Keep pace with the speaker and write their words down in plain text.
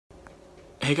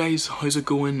Hey guys, how's it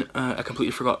going? I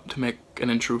completely forgot to make an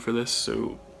intro for this,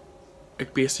 so I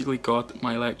basically got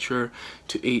my lecturer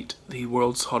to eat the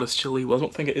world's hottest chili. Well, I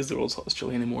don't think it is the world's hottest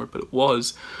chili anymore, but it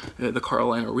was the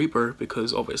Carolina Reaper,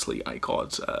 because obviously I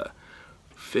got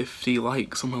 50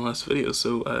 likes on my last video,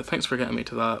 so thanks for getting me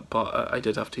to that, but I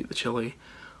did have to eat the chili.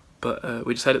 But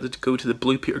we decided to go to the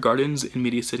Blue Peter Gardens in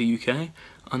Media City, UK,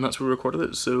 and that's where we recorded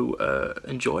it, so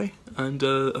enjoy, and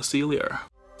I'll see you later.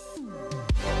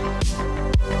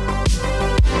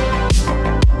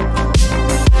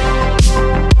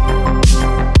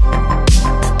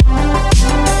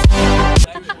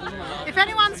 If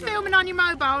anyone's filming on your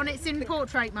mobile and it's in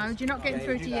portrait mode, you're not getting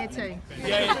through to year 2.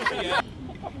 Yeah.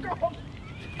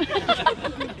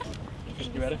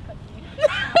 You ready?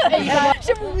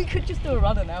 We could just do a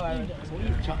runner now, Aaron.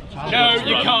 No,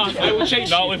 you can't. I will change.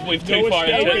 No, we've too far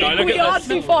into it. We are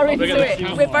too far into it.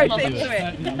 We're both into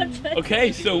it.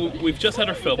 Okay, so we've just had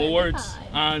our film awards,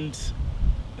 and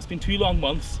it's been 2 long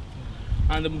months,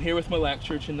 and I'm here with my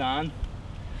lecturer, Janan,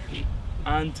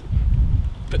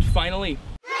 but finally,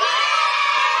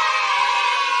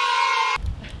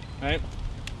 right?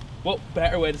 What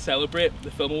better way to celebrate the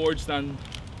film awards than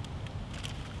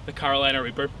the Carolina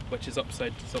Reaper, which is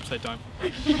upside down. Are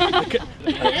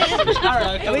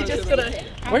we just gonna?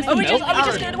 Where's the milk?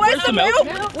 Where's the milk?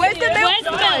 Where's the milk? Where's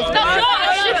the milk?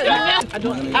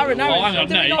 Aaron, Oh, hang on,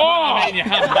 no. Oh, you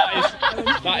have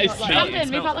that is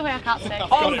cheating. Move out the way, I can't see.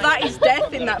 Oh, that is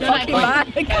death in that fucking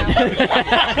bag.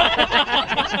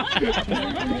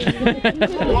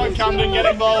 Come on, Camden, get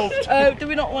involved. Do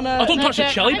we not want to? Oh, don't touch the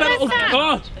chili bit. Oh,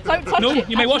 Don't touch no, it.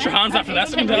 you may wash your hands after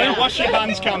this. I can tell you. Wash your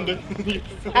hands, Camden.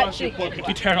 Actually,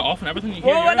 You turn it off and everything. You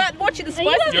well, we're hear not watching the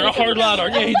spices. You're a hard lad,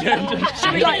 aren't you?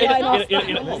 Should we like line off?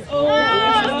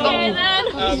 Okay then.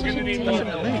 I'm gonna need more.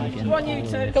 Come on, you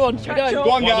two. Come on, should we go?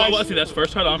 Go on, guys. Let's do this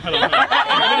first. Hold on. I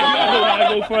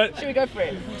go for it. Should we go for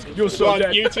it? You're Go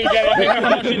on, you two get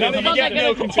it. None of you get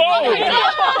milk until Are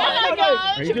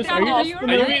Are you eating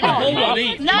the whole one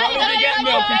each? No, You're not going to get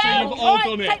milk until you've all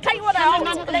done it. Take one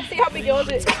out. Let's see how big yours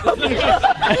is.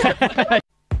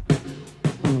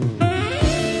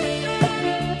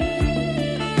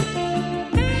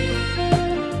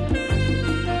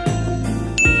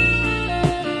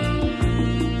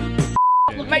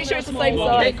 Make sure it's the same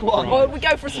size. Pick one. Or we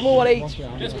go for a small one each.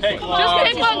 Just pick one. Just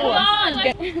pick one, come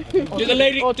on. Do the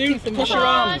lady push your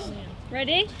arms?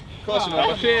 Ready? Of course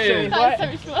not. Cheers.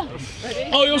 That's so slow.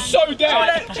 Oh, you're so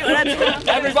dead.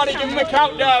 Everybody give him a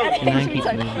countdown.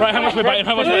 Right, how much we're biting?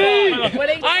 How much we're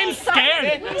biting? I'm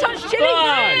scared. Touch chili.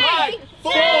 5,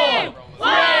 4,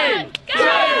 3, 2,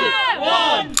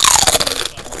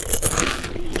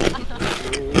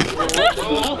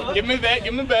 1. Give him a bit,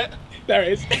 give him a bit. There it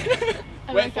is.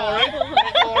 Wait for it, wait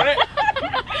for it.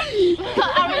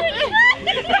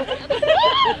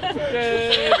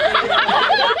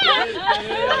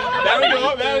 There we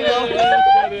go, there we go.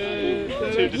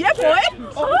 Yeah, boy.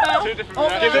 Two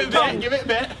different Give it a bit, give it a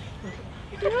bit.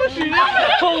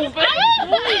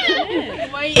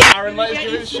 Aaron, let's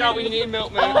give it a shout when you need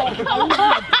milk, mate. Oh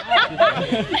no.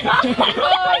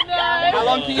 How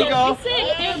long can you go?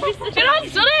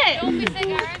 Janan's done it. Don't be sick,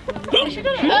 Aaron.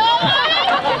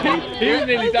 He was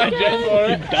nearly done, Jen.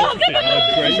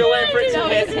 Still waiting for it to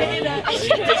hit.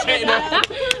 It's hitting her.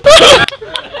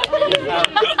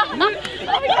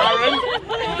 Aaron.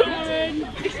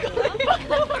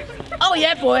 Oh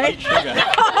yeah, boy. Aaron,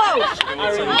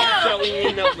 shout when you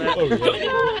need milk, mate.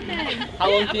 How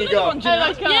long can you go?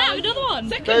 Yeah, another one.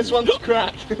 First one to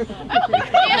crack.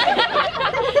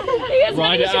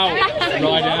 Ride it out.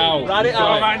 Ride it out. Ride it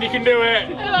out. Man, you can do it.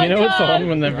 You know it's on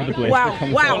whenever the blister Wow,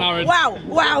 comes wow, on. wow,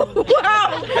 wow, wow,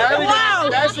 There we go. wow,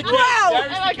 There's the kick. wow.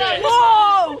 There's the kick.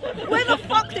 Whoa! Where the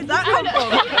fuck did that come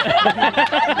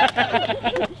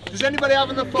from? Does anybody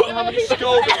having the fun having a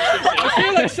Scovilles? I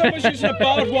feel like someone's using a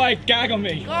barbed wire gag on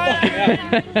me. Come on,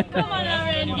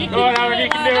 Aaron. Come on, Aaron, you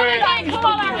can do it. Come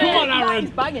on, Aaron. Come on, Aaron.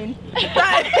 Banging.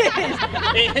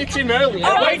 It hits him early.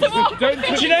 Wait, don't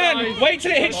push it in. Wait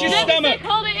till it hits your stomach.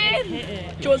 Hold it in.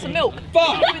 Do you want some milk?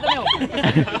 Fuck. Give me the milk.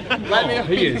 Let me have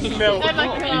some milk. Oh my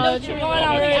god. Come on,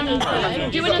 Aaron.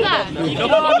 Do you want that?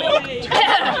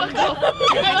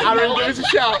 Aaron, give us a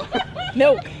shout.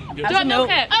 Milk. Do I milk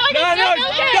it? Oh my god,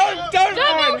 don't, Don't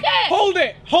milk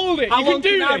it. Hold it, How you can long do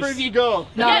can either of this. you go?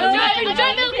 No, Yeah, no,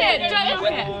 don't milk it. Don't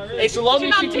milk it. It's as long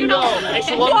as you can go. It's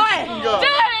as long as you can go.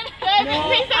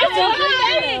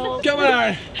 Come on,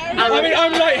 Aaron. I mean,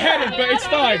 I'm lightheaded, but it's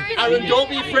fine. Aaron, don't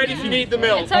be afraid if you need the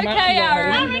milk. It's okay,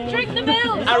 Aaron. Aaron, drink the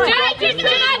milk. Don't drink the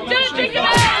milk. Don't drink the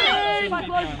milk.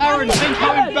 Aaron, think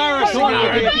how embarrassing it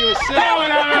would be if you were sick. Come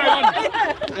on, Aaron.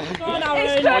 Come on,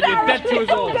 Aaron. You're dead to us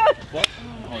all.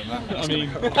 I mean,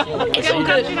 It's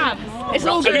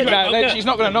all good. No, she's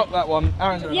not going to knock that one.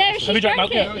 Aaron's gonna Yeah, she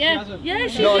drank it. Yeah,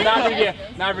 she No, neither of you.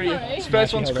 Neither of you. This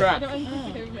first one's cracked.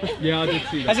 yeah, I did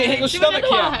see that. Has it hit your stomach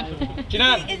yet?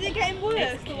 Janan? Is it getting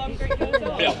worse the longer it goes on?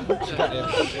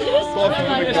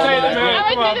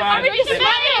 Come on, man.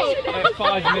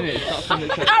 5 minutes. That's when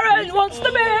it takes. Aaron wants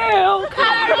the milk!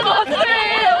 Aaron wants the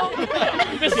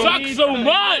milk! This sucks so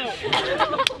much!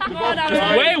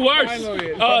 It's way worse!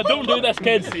 Don't do this,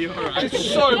 kids.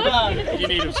 It's so bad. You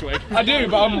need a swig. I do,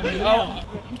 but I'm...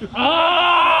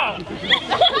 Ah!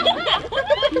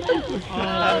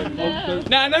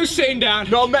 Nah, no sitting down.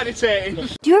 Not meditating.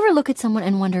 Do you ever look at someone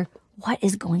and wonder what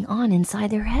is going on inside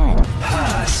their head?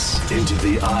 Pass into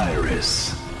the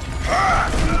iris.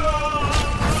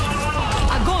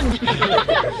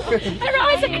 Her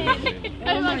eyes are crying.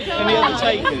 Oh my god. Any other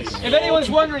takers? If anyone's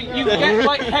wondering, you get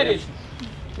light-headed.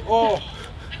 Oh.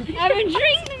 Aaron,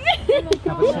 drink the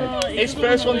milk. It's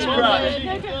first one to crack.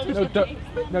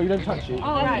 No, you don't touch it.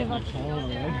 Oh, right.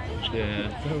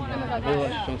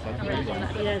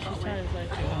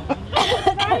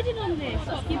 Riding on this.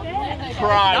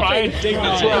 Cry.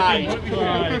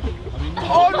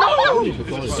 Oh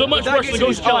no! So much worse than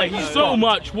Ghost Chili. So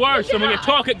much worse. And when you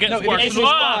talk, it gets worse.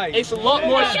 It's a lot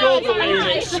more skillful than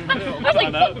this. I was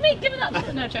like, fuck me, give me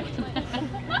that. No, joking.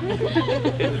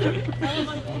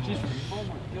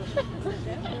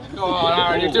 Go on,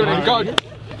 Aaron, you're doing it good.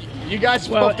 You guys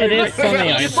both it is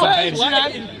sunny outside.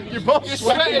 You're both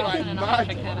sweating like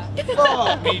mad.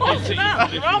 Fuck.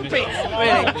 Rumpy!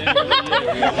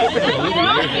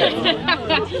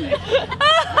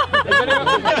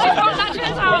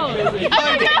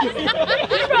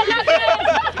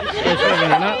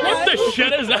 What the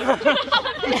shit is that?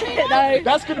 No.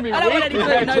 That's going to be I don't want weird any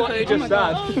compared food, to no what you food. just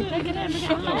had.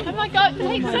 Oh my god,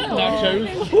 thanks so much.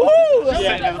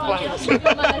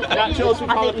 Nachos with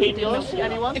jalapenos.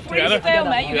 Anyone? If we're still,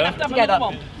 mate, you're going to have another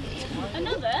one.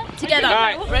 Another? Together.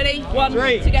 Right. Ready? One.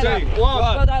 3, 2, Together. 1,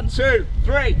 Well done. 2,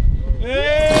 3.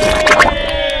 Hey!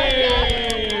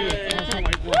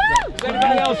 Does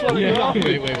anybody else want to go?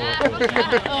 Wait.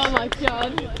 Oh my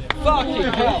god. Fucking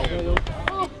hell.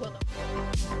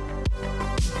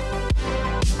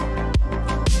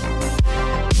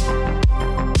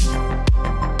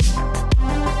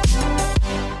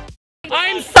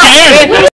 I'm scared!